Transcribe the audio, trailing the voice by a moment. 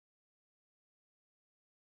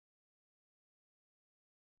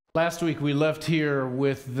Last week we left here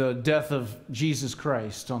with the death of Jesus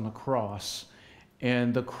Christ on the cross.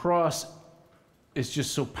 And the cross is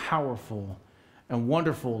just so powerful and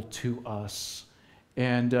wonderful to us.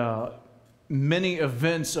 And many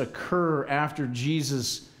events occur after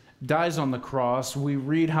Jesus dies on the cross. We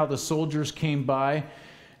read how the soldiers came by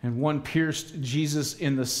and one pierced Jesus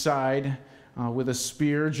in the side with a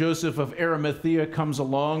spear. Joseph of Arimathea comes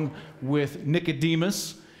along with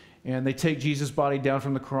Nicodemus, and they take Jesus' body down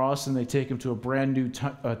from the cross and they take him to a brand new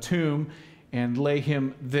tomb and lay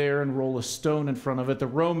him there and roll a stone in front of it. The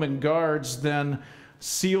Roman guards then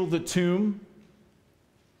seal the tomb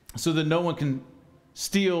so that no one can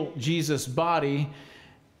steal Jesus' body.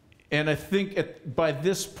 And I think by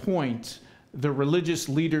this point, the religious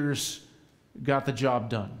leaders got the job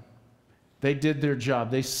done. They did their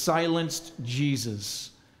job. They silenced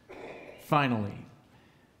Jesus, finally.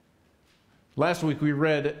 Last week we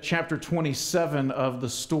read chapter 27 of the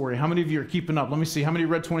story. How many of you are keeping up? Let me see. How many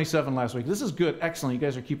read 27 last week? This is good. Excellent. You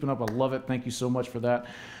guys are keeping up. I love it. Thank you so much for that.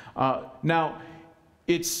 Now,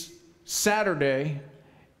 it's Saturday,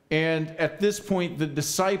 and at this point,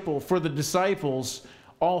 for the disciples,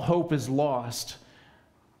 all hope is lost.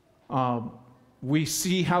 We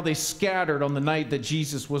see how they scattered on the night that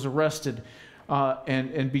Jesus was arrested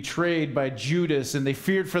and betrayed by Judas, and they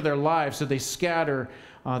feared for their lives, so they scatter.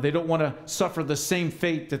 They don't want to suffer the same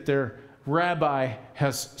fate that their rabbi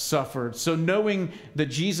has suffered. So knowing that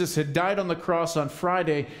Jesus had died on the cross on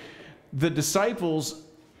Friday, the disciples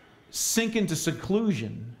sink into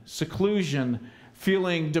seclusion,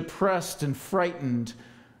 feeling depressed and frightened,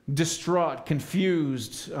 distraught,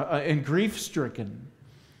 confused, and grief-stricken.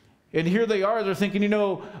 And here they are, they're thinking,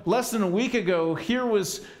 less than a week ago, here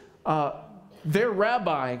was their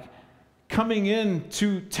rabbi coming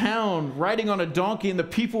into town, riding on a donkey, and the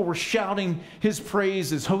people were shouting his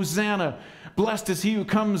praises. Hosanna, blessed is he who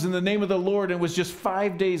comes in the name of the Lord. And it was just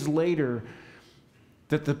 5 days later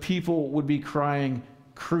that the people would be crying,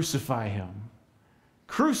 crucify him.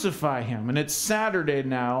 Crucify him. And it's Saturday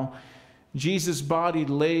now. Jesus' body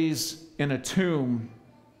lays in a tomb,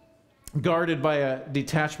 guarded by a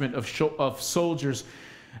detachment of soldiers.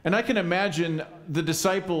 And I can imagine the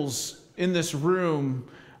disciples in this room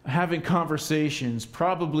having conversations,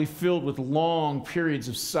 probably filled with long periods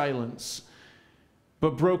of silence,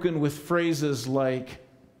 but broken with phrases like,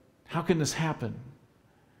 how can this happen?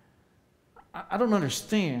 I don't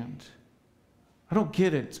understand. I don't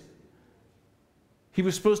get it. He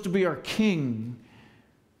was supposed to be our king.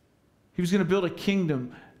 He was going to build a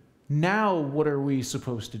kingdom. Now what are we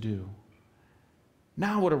supposed to do?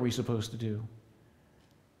 Now what are we supposed to do?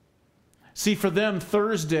 See, for them,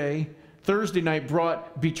 Thursday night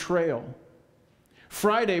brought betrayal.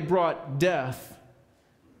 Friday brought death.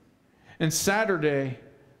 And Saturday,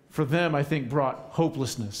 for them, I think, brought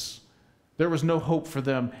hopelessness. There was no hope for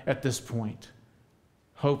them at this point.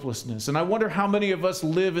 Hopelessness. And I wonder how many of us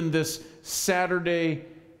live in this Saturday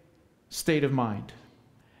state of mind.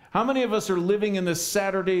 How many of us are living in this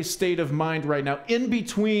Saturday state of mind right now, in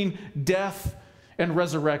between death and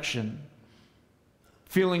resurrection?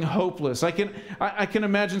 Feeling hopeless. I can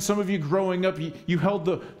imagine some of you growing up, you held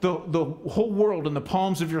the whole world in the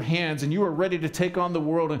palms of your hands, and you were ready to take on the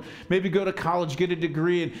world and maybe go to college, get a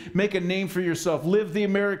degree, and make a name for yourself, live the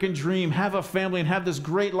American dream, have a family, and have this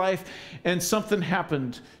great life, and something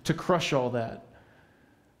happened to crush all that.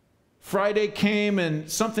 Friday came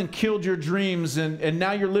and something killed your dreams, and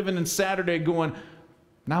now you're living in Saturday going,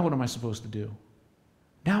 now what am I supposed to do?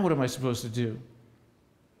 Now what am I supposed to do?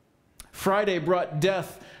 Friday brought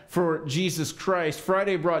death for Jesus Christ.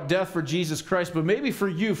 Friday brought death for Jesus Christ, but maybe for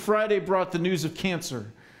you, Friday brought the news of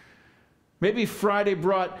cancer. Maybe Friday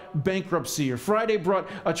brought bankruptcy, or Friday brought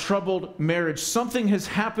a troubled marriage. Something has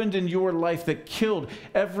happened in your life that killed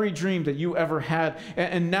every dream that you ever had,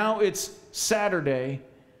 and now it's Saturday,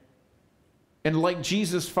 and like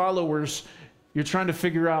Jesus' followers, you're trying to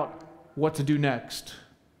figure out what to do next.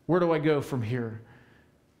 Where do I go from here?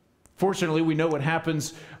 Fortunately, we know what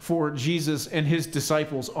happens for Jesus and his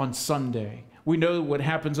disciples on Sunday. We know what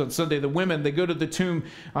happens on Sunday. The women, they go to the tomb.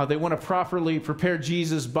 They want to properly prepare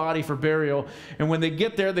Jesus' body for burial. And when they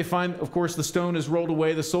get there, they find, of course, the stone is rolled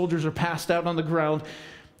away. The soldiers are passed out on the ground.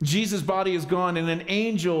 Jesus' body is gone, and an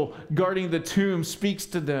angel guarding the tomb speaks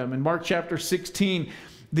to them. In Mark chapter 16,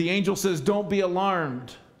 the angel says, don't be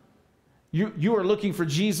alarmed. You are looking for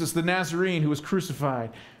Jesus, the Nazarene, who was crucified.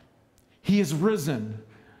 He is risen.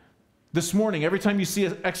 This morning, every time you see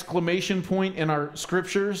an exclamation point in our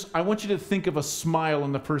scriptures, I want you to think of a smile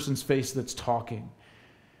on the person's face that's talking.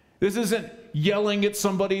 This isn't yelling at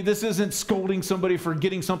somebody. This isn't scolding somebody for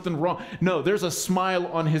getting something wrong. No, there's a smile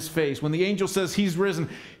on his face. When the angel says he's risen,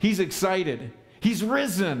 he's excited. He's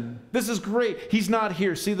risen. This is great. He's not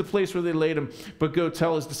here. See the place where they laid him. But go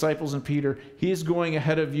tell his disciples and Peter, he is going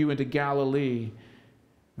ahead of you into Galilee.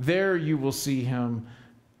 There you will see him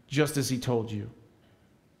just as he told you.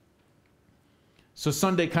 So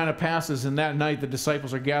Sunday kind of passes, and that night the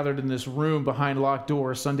disciples are gathered in this room behind locked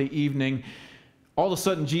doors, Sunday evening. All of a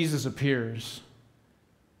sudden, Jesus appears.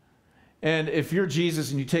 And if you're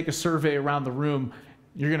Jesus and you take a survey around the room,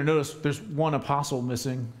 you're going to notice there's one apostle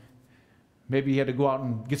missing. Maybe he had to go out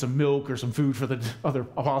and get some milk or some food for the other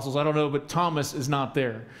apostles. I don't know, but Thomas is not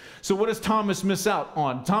there. So what does Thomas miss out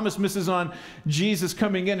on? Thomas misses on Jesus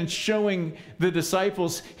coming in and showing the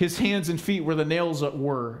disciples his hands and feet where the nails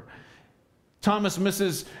were. Thomas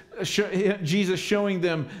misses Jesus showing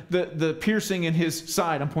them the piercing in his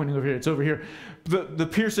side. I'm pointing over here. It's over here. The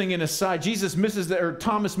piercing in his side. Jesus misses that, or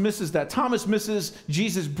Thomas misses that. Thomas misses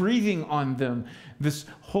Jesus breathing on them, this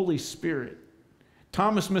Holy Spirit.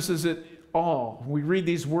 Thomas misses it all. We read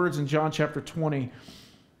these words in John chapter 20.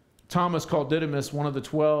 Thomas, called Didymus, one of the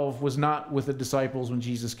 12, was not with the disciples when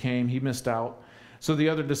Jesus came. He missed out. So the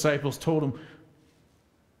other disciples told him,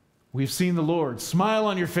 "We've seen the Lord." Smile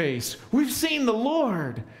on your face. We've seen the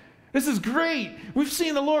Lord. This is great. We've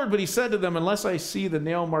seen the Lord. But he said to them, "Unless I see the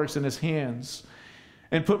nail marks in his hands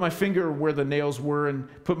and put my finger where the nails were and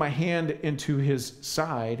put my hand into his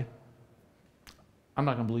side, I'm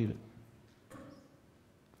not going to believe it."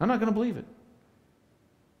 I'm not going to believe it.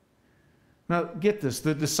 Now, get this.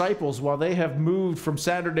 The disciples, while they have moved from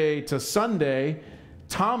Saturday to Sunday,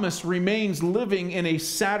 Thomas remains living in a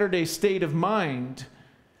Saturday state of mind.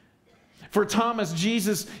 For Thomas,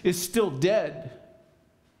 Jesus is still dead.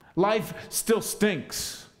 Life still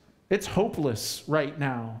stinks. It's hopeless right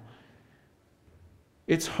now.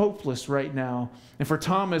 It's hopeless right now. And for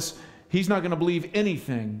Thomas, he's not going to believe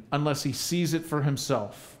anything unless he sees it for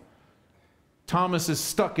himself. Thomas is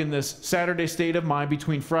stuck in this Saturday state of mind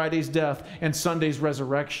between Friday's death and Sunday's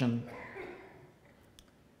resurrection.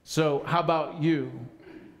 So how about you?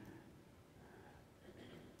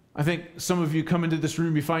 I think some of you come into this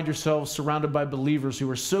room, you find yourselves surrounded by believers who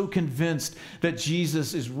are so convinced that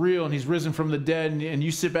Jesus is real and he's risen from the dead, and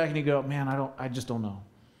you sit back and you go, "Man, I just don't know.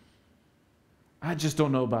 I just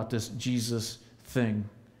don't know about this Jesus thing."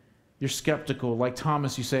 You're skeptical. Like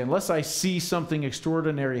Thomas, you say, unless I see something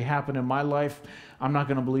extraordinary happen in my life, I'm not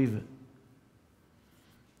going to believe it.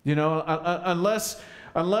 You know, unless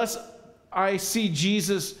I see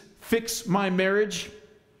Jesus fix my marriage,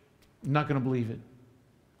 I'm not going to believe it.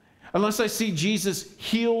 Unless I see Jesus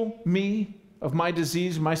heal me of my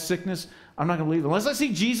disease, my sickness, I'm not going to believe it. Unless I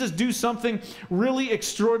see Jesus do something really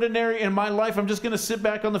extraordinary in my life, I'm just going to sit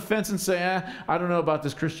back on the fence and say, I don't know about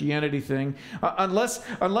this Christianity thing.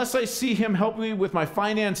 Unless I see him help me with my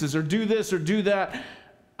finances or do this or do that,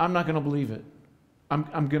 I'm not going to believe it.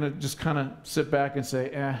 I'm going to just kind of sit back and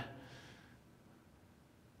say,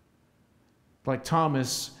 Like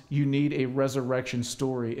Thomas, you need a resurrection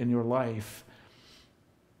story in your life,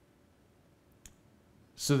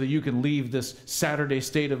 so that you can leave this Saturday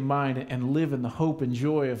state of mind and live in the hope and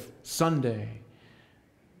joy of Sunday.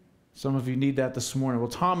 Some of you need that this morning.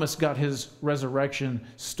 Well, Thomas got his resurrection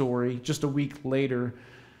story just a week later.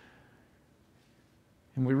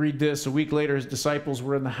 And we read this: a week later, his disciples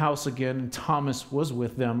were in the house again, and Thomas was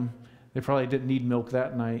with them. They probably didn't need milk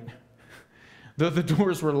that night. Though the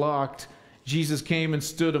doors were locked, Jesus came and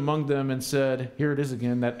stood among them and said, here it is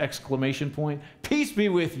again, that exclamation point, "Peace be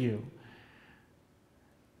with you."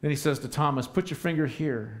 Then he says to Thomas, "Put your finger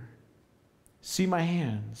here. See my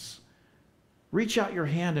hands. Reach out your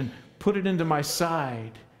hand and put it into my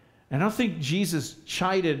side." And I don't think Jesus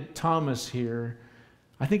chided Thomas here.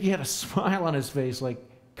 I think he had a smile on his face like,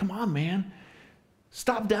 come on, man.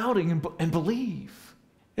 Stop doubting and believe.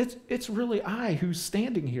 It's really I who's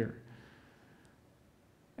standing here.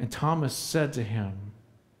 And Thomas said to him,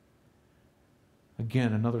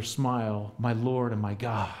 again, another smile, "My Lord and my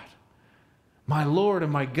God." My Lord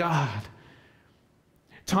and my God.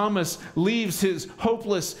 Thomas leaves his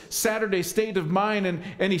hopeless Saturday state of mind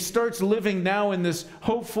and he starts living now in this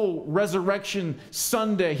hopeful resurrection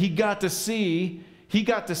Sunday. He got to see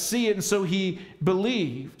it, and so he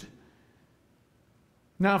believed.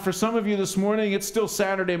 Now, for some of you this morning, it's still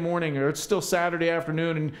Saturday morning or it's still Saturday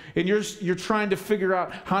afternoon, and you're trying to figure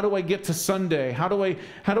out, how do I get to Sunday? How do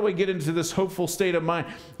I get into this hopeful state of mind?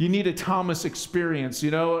 You need a Thomas experience.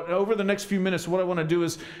 You know, over the next few minutes, what I want to do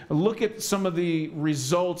is look at some of the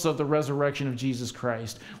results of the resurrection of Jesus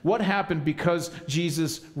Christ. What happened because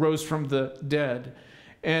Jesus rose from the dead?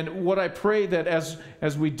 And what I pray that as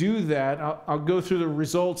we do that, I'll go through the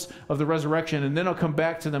results of the resurrection, and then I'll come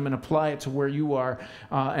back to them and apply it to where you are.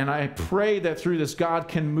 And I pray that through this, God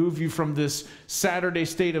can move you from this Saturday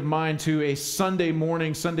state of mind to a Sunday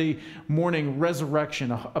morning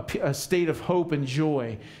resurrection, a state of hope and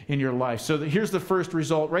joy in your life. So here's the first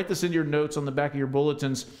result. Write this in your notes on the back of your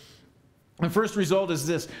bulletins. The first result is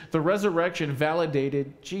this: the resurrection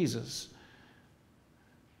validated Jesus.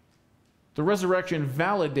 The resurrection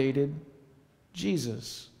validated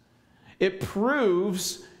Jesus. It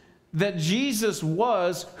proves that Jesus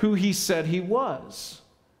was who he said he was.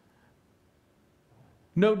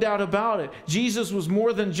 No doubt about it. Jesus was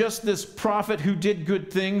more than just this prophet who did good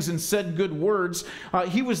things and said good words.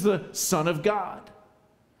 He was the Son of God.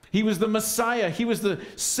 He was the Messiah. He was the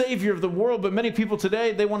Savior of the world. But many people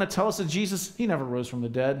today, they want to tell us that Jesus, he never rose from the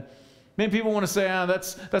dead. Many people want to say,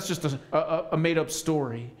 that's just a made-up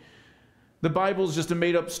story. The Bible is just a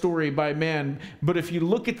made-up story by man. But if you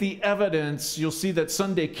look at the evidence, you'll see that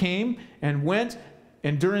Sunday came and went,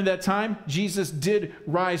 and during that time, Jesus did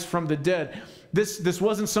rise from the dead. This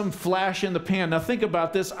wasn't some flash in the pan. Now think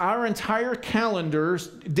about this. Our entire calendar's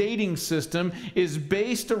dating system is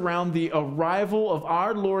based around the arrival of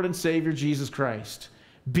our Lord and Savior, Jesus Christ.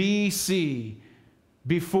 BC,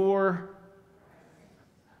 before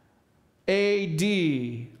AD,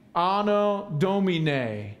 Anno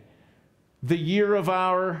Domini, the year of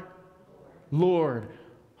our Lord.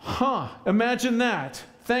 Imagine that.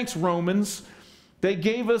 Thanks, Romans. They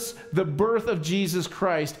gave us the birth of Jesus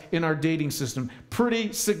Christ in our dating system.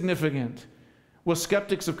 Pretty significant. Well,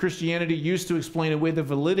 skeptics of Christianity used to explain away the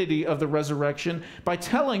validity of the resurrection by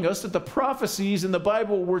telling us that the prophecies in the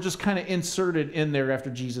Bible were just kind of inserted in there after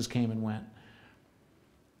Jesus came and went.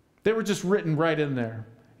 They were just written right in there.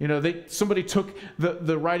 You know, somebody took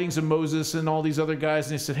the writings of Moses and all these other guys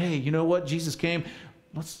and they said, hey, you know what? Jesus came.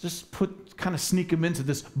 Let's just kind of sneak him into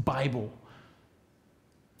this Bible.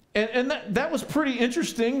 And that was pretty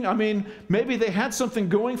interesting. I mean, maybe they had something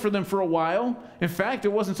going for them for a while. In fact,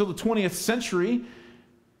 it wasn't until the 20th century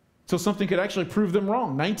until something could actually prove them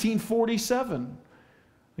wrong. 1947,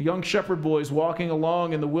 a young shepherd boy is walking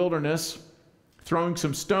along in the wilderness, throwing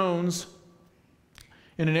some stones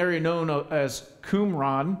in an area known as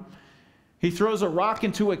Qumran. He throws a rock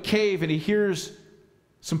into a cave and he hears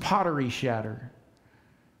some pottery shatter.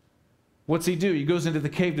 What's he do? He goes into the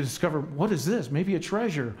cave to discover, what is this? Maybe a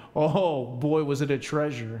treasure. Oh, boy, was it a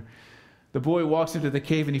treasure. The boy walks into the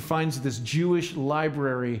cave and he finds this Jewish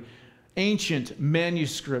library, ancient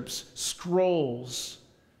manuscripts, scrolls.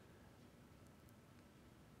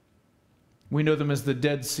 We know them as the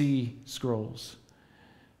Dead Sea Scrolls.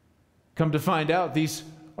 Come to find out, these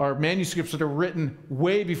are manuscripts that are written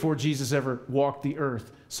way before Jesus ever walked the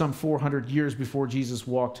earth, some 400 years before Jesus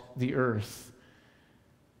walked the earth.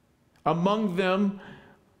 Among them,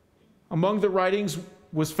 among the writings,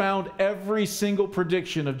 was found every single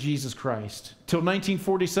prediction of Jesus Christ. Till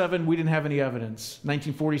 1947, we didn't have any evidence.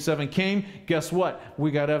 1947 came, guess what? We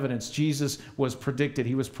got evidence. Jesus was predicted.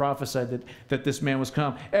 He was prophesied that this man was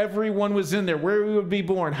come. Everyone was in there, where he would be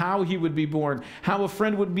born, how he would be born, how a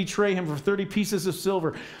friend would betray him for 30 pieces of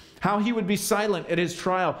silver, how he would be silent at his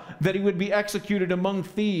trial, that he would be executed among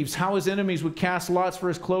thieves, how his enemies would cast lots for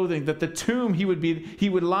his clothing, that the tomb he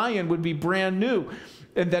would lie in would be brand new,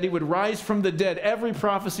 and that he would rise from the dead. Every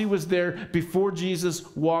prophecy was there before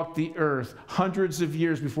Jesus walked the earth. Hundreds of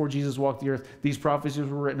years before Jesus walked the earth, these prophecies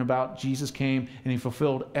were written about. Jesus came and he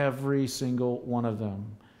fulfilled every single one of them.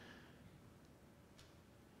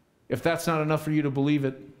 If that's not enough for you to believe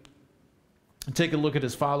it, take a look at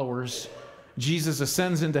his followers. Jesus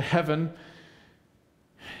ascends into heaven,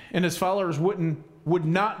 and his followers would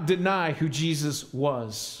not deny who Jesus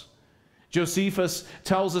was. Josephus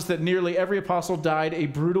tells us that nearly every apostle died a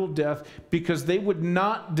brutal death because they would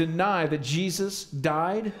not deny that Jesus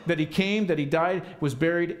died, that he came, that he died, was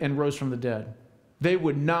buried, and rose from the dead. They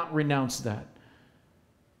would not renounce that.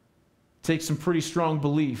 It takes some pretty strong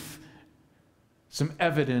belief, some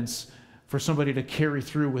evidence for somebody to carry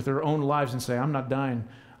through with their own lives and say, I'm not dying.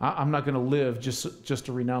 I'm not going to live just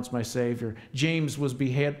to renounce my Savior. James was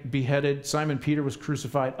beheaded. Simon Peter was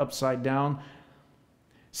crucified upside down.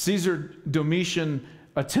 Caesar Domitian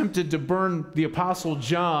attempted to burn the Apostle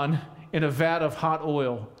John in a vat of hot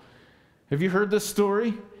oil. Have you heard this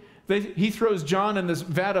story? He throws John in this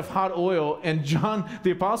vat of hot oil, and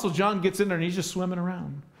the Apostle John gets in there and he's just swimming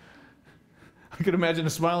around. I could imagine a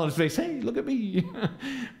smile on his face. Hey, look at me.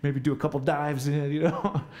 Maybe do a couple dives in, you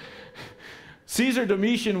know. Caesar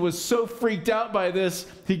Domitian was so freaked out by this,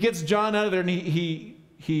 he gets John out of there and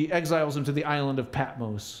he exiles him to the island of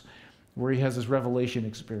Patmos, where he has his revelation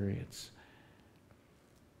experience.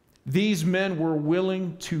 These men were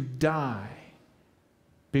willing to die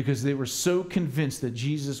because they were so convinced that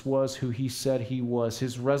Jesus was who he said he was.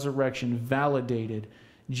 His resurrection validated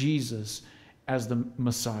Jesus as the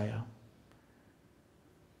Messiah.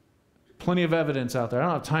 Plenty of evidence out there. I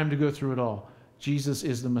don't have time to go through it all. Jesus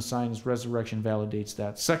is the Messiah, and his resurrection validates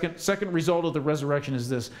that. Second result of the resurrection is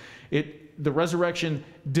this. The resurrection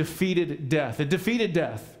defeated death. It defeated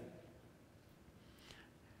death.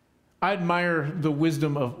 I admire the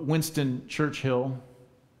wisdom of Winston Churchill.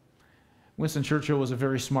 Winston Churchill was a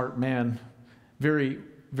very smart man, very,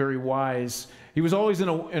 very wise. He was always in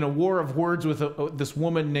a war of words with this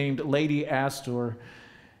woman named Lady Astor.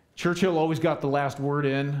 Churchill always got the last word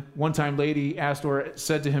in. One time, Lady Astor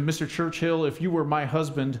said to him, "Mr. Churchill, if you were my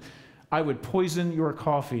husband, I would poison your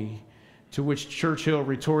coffee." To which Churchill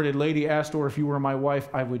retorted, "Lady Astor, if you were my wife,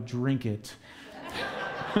 I would drink it."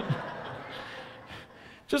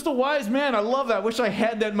 Just a wise man. I love that. I wish I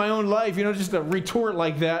had that in my own life, just a retort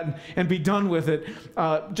like that and be done with it.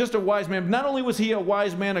 Just a wise man. Not only was he a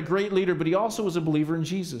wise man, a great leader, but he also was a believer in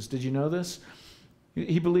Jesus. Did you know this?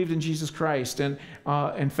 He believed in Jesus Christ. And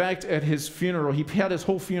in fact, at his funeral, he had his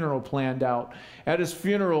whole funeral planned out. At his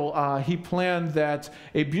funeral, he planned that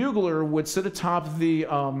a bugler would sit atop the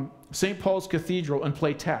St. Paul's Cathedral and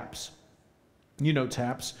play taps. You know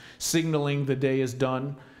taps, signaling the day is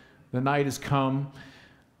done, the night has come.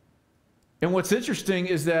 And what's interesting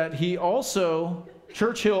is that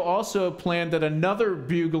Churchill also planned that another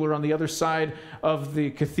bugler on the other side of the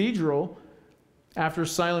cathedral, after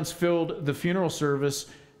silence filled the funeral service,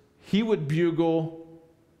 he would bugle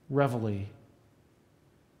reveille,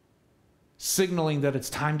 signaling that it's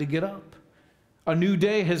time to get up. A new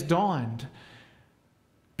day has dawned.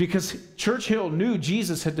 Because Churchill knew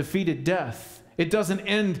Jesus had defeated death. It doesn't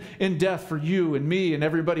end in death for you and me and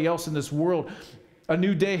everybody else in this world. A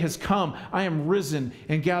new day has come. I am risen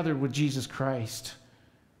and gathered with Jesus Christ.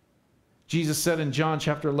 Jesus said in John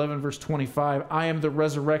chapter 11, verse 25, "I am the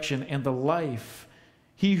resurrection and the life.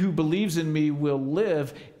 He who believes in me will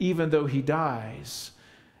live even though he dies."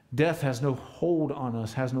 Death has no hold on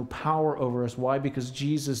us, has no power over us. Why? Because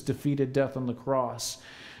Jesus defeated death on the cross.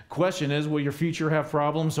 Question is, will your future have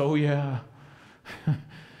problems? Oh, yeah.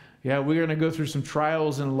 Yeah, we're going to go through some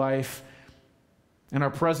trials in life, and our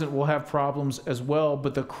present will have problems as well.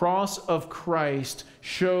 But the cross of Christ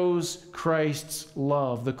shows Christ's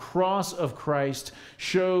love. The cross of Christ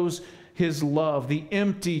shows his love. The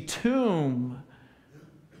empty tomb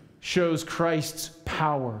shows Christ's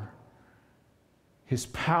power, his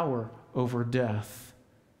power over death.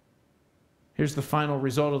 Here's the final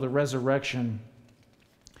result of the resurrection.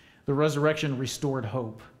 The resurrection restored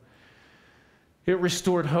hope. It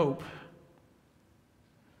restored hope.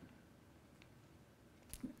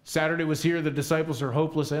 Saturday was here. The disciples are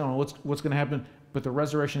hopeless. They don't know what's going to happen. But the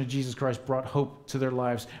resurrection of Jesus Christ brought hope to their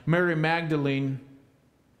lives. Mary Magdalene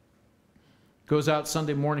goes out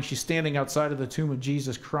Sunday morning. She's standing outside of the tomb of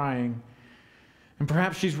Jesus crying. And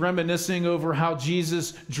perhaps she's reminiscing over how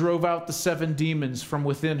Jesus drove out the 7 demons from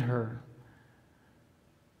within her.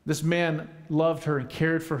 This man loved her and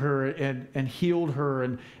cared for her and healed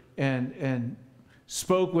her and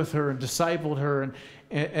spoke with her and discipled her.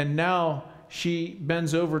 And now she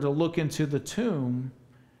bends over to look into the tomb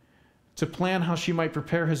to plan how she might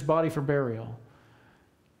prepare his body for burial.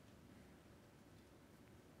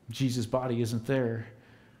 Jesus' body isn't there.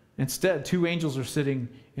 Instead, 2 angels are sitting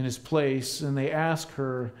in his place, and they ask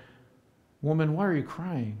her, "Woman, why are you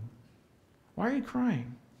crying? Why are you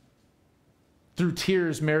crying?" Through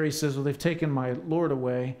tears, Mary says, "Well, they've taken my Lord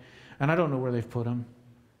away, and I don't know where they've put him."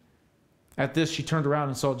 At this, she turned around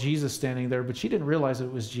and saw Jesus standing there, but she didn't realize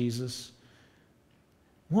it was Jesus.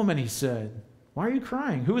 "Woman," he said, "why are you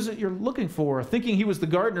crying? Who is it you're looking for?" Thinking he was the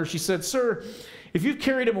gardener, she said, "Sir, if you've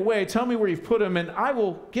carried him away, tell me where you've put him, and I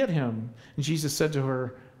will get him." And Jesus said to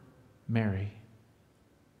her, "Mary."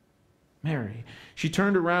 Mary. She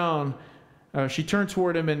turned around, she turned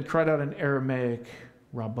toward him and cried out in Aramaic,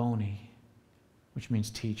 "Rabboni," which means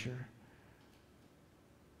teacher.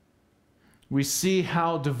 We see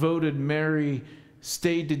how devoted Mary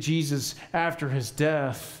stayed to Jesus after his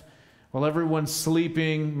death. While everyone's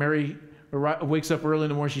sleeping, Mary wakes up early in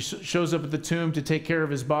the morning. She shows up at the tomb to take care of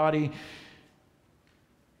his body.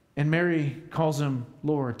 And Mary calls him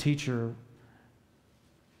Lord, teacher.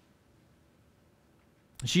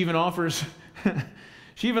 She even offers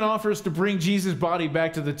to bring Jesus' body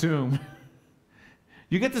back to the tomb.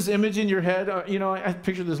 You get this image in your head? I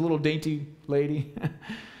picture this little dainty lady,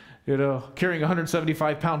 carrying a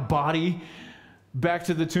 175-pound body back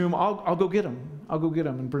to the tomb. I'll go get him. I'll go get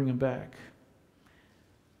him and bring him back.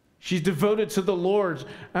 She's devoted to the Lord.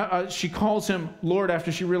 She calls him Lord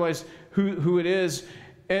after she realized who it is.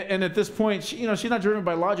 And at this point, she's not driven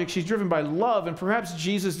by logic. She's driven by love. And perhaps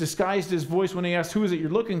Jesus disguised his voice when he asked, who is it you're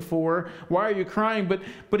looking for? Why are you crying?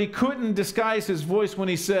 But he couldn't disguise his voice when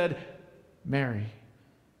he said, Mary.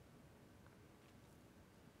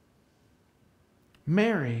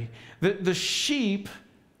 Mary. The sheep,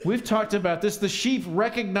 we've talked about this, the sheep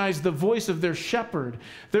recognized the voice of their shepherd.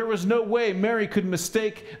 There was no way Mary could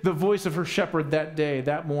mistake the voice of her shepherd that day,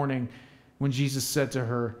 that morning, when Jesus said to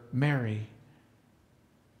her, Mary.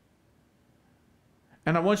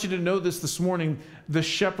 And I want you to know this morning, the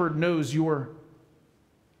shepherd knows your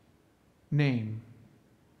name.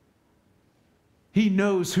 He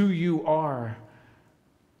knows who you are.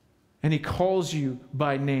 And he calls you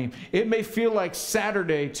by name. It may feel like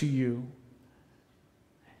Saturday to you,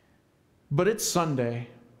 but it's Sunday.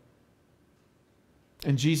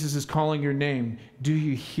 And Jesus is calling your name. Do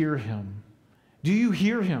you hear him? Do you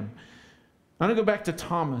hear him? I'm going to go back to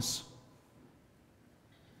Thomas.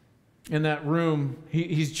 In that room,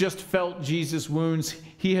 he's just felt Jesus' wounds.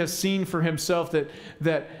 He has seen for himself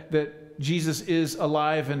that Jesus is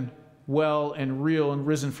alive and well and real and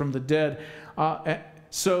risen from the dead.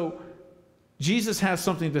 So Jesus has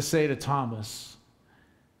something to say to Thomas.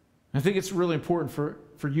 I think it's really important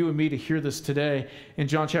for you and me to hear this today. In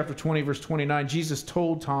John chapter 20, verse 29, Jesus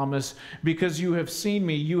told Thomas, because you have seen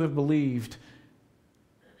me, you have believed.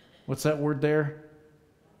 What's that word there?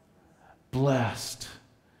 Blessed.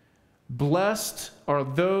 Blessed are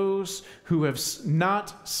those who have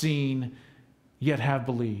not seen, yet have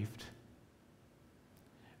believed.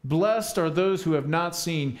 Blessed are those who have not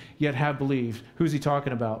seen, yet have believed. Who's he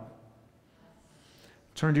talking about?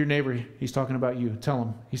 Turn to your neighbor. He's talking about you. Tell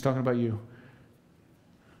him he's talking about you.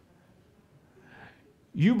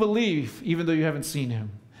 You believe even though you haven't seen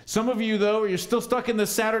him. Some of you, though, you're still stuck in this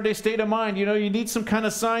Saturday state of mind. You need some kind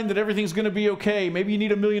of sign that everything's going to be okay. Maybe you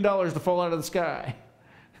need $1 million to fall out of the sky.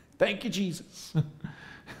 Thank you, Jesus.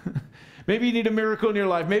 Maybe you need a miracle in your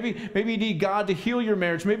life. Maybe you need God to heal your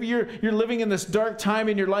marriage. Maybe you're living in this dark time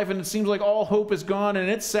in your life and it seems like all hope is gone and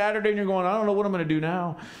it's Saturday and you're going, I don't know what I'm going to do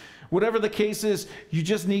now. Whatever the case is, you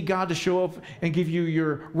just need God to show up and give you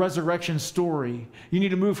your resurrection story. You need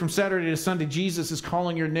to move from Saturday to Sunday. Jesus is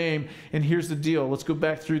calling your name. And here's the deal. Let's go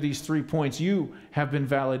back through these 3 points. You have been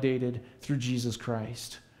validated through Jesus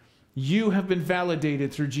Christ. You have been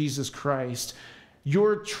validated through Jesus Christ.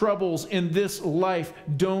 Your troubles in this life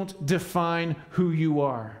don't define who you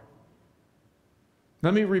are.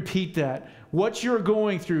 Let me repeat that. What you're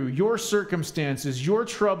going through, your circumstances, your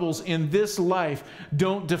troubles in this life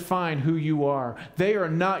don't define who you are. They are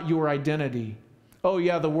not your identity. Oh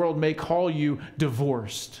yeah, the world may call you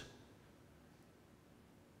divorced.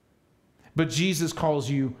 But Jesus calls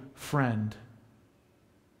you friend.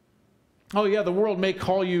 Oh yeah, the world may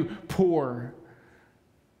call you poor.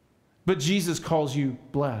 But Jesus calls you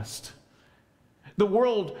blessed. The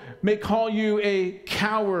world may call you a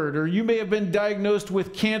coward, or you may have been diagnosed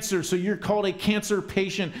with cancer, so you're called a cancer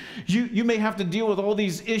patient. You may have to deal with all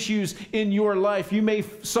these issues in your life. You may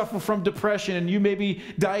suffer from depression, and you may be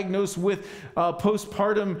diagnosed with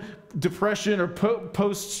postpartum depression or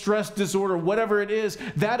post-stress disorder, whatever it is.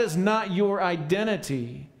 That is not your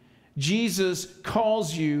identity. Jesus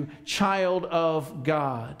calls you child of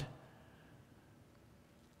God.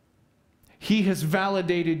 He has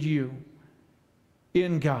validated you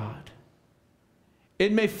in God.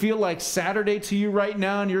 It may feel like Saturday to you right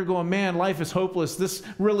now, and you're going, man, life is hopeless. This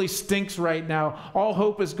really stinks right now. All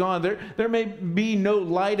hope is gone. There may be no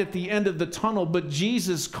light at the end of the tunnel, but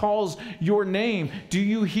Jesus calls your name. Do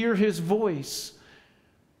you hear his voice?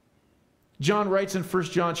 John writes in 1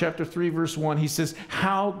 John chapter 3, verse 1, he says,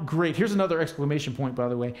 how great, here's another exclamation point, by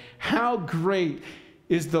the way, how great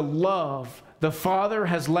is the love the Father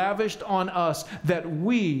has lavished on us that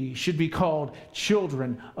we should be called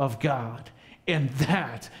children of God. And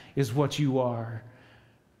that is what you are.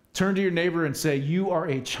 Turn to your neighbor and say, you are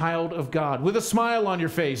a child of God. With a smile on your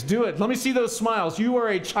face. Do it. Let me see those smiles. You are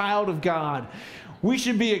a child of God. We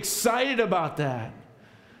should be excited about that.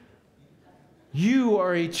 You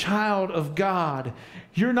are a child of God.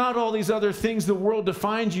 You're not all these other things the world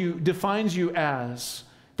defines you as.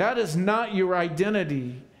 That is not your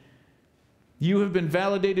identity. You have been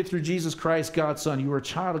validated through Jesus Christ, God's Son. You are a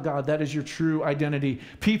child of God. That is your true identity.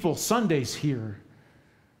 People, Sunday's here.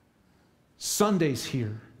 Sunday's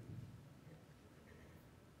here.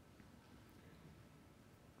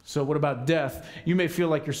 So what about death? You may feel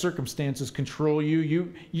like your circumstances control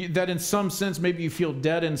you. That in some sense, maybe you feel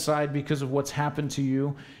dead inside because of what's happened to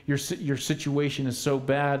you. Your situation is so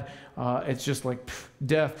bad. It's just like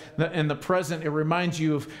death. In the present, it reminds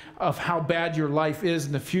you of how bad your life is.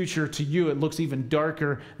 In the future, to you, it looks even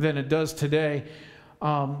darker than it does today.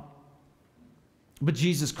 But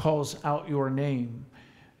Jesus calls out your name.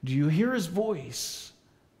 Do you hear his voice?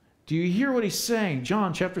 Do you hear what he's saying?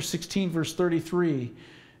 John chapter 16, verse 33.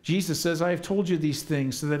 Jesus says, I have told you these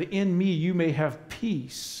things so that in me you may have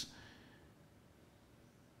peace.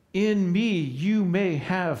 In me you may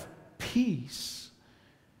have peace.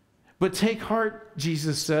 But take heart,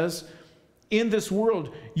 Jesus says, in this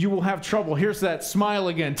world you will have trouble. Here's that smile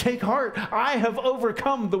again. Take heart, I have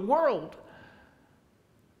overcome the world.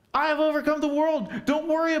 I have overcome the world. Don't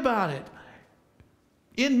worry about it.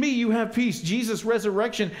 In me you have peace. Jesus'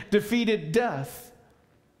 resurrection defeated death.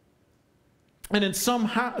 And in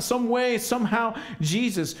some way, somehow,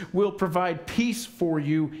 Jesus will provide peace for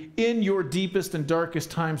you in your deepest and darkest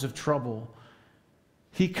times of trouble.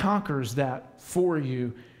 He conquers that for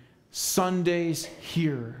you. Sunday's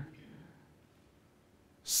here.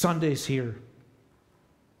 Sunday's here.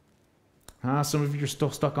 Some of you are still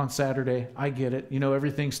stuck on Saturday. I get it.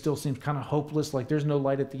 Everything still seems kind of hopeless, like there's no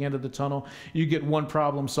light at the end of the tunnel. You get one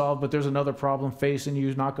problem solved, but there's another problem facing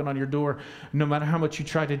you, knocking on your door. No matter how much you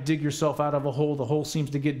try to dig yourself out of a hole, the hole seems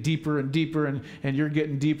to get deeper and deeper, and you're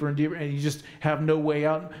getting deeper and deeper, and you just have no way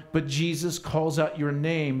out. But Jesus calls out your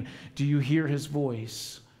name. Do you hear his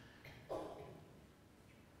voice?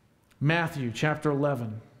 Matthew chapter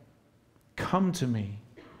 11. Come to me,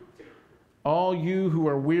 all you who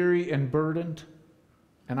are weary and burdened,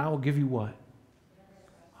 and I will give you what?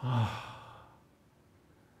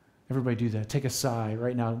 Everybody do that. Take a sigh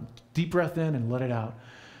right now. Deep breath in and let it out.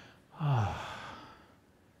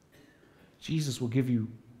 Jesus will give you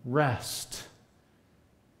rest.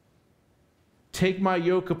 Take my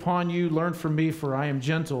yoke upon you, learn from me, for I am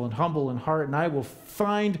gentle and humble in heart, and I will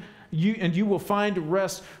find you, and you will find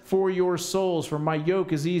rest for your souls. For my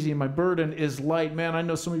yoke is easy and my burden is light. Man, I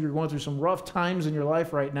know some of you are going through some rough times in your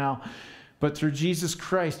life right now, but through Jesus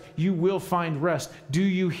Christ, you will find rest. Do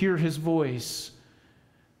you hear his voice?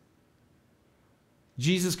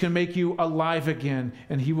 Jesus can make you alive again,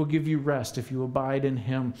 and he will give you rest if you abide in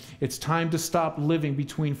him. It's time to stop living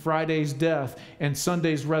between Friday's death and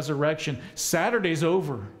Sunday's resurrection. Saturday's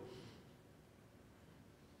over.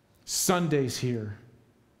 Sunday's here.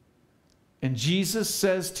 And Jesus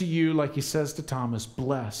says to you, like he says to Thomas,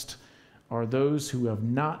 blessed are those who have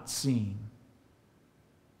not seen,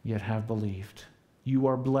 yet have believed. You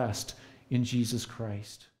are blessed in Jesus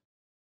Christ.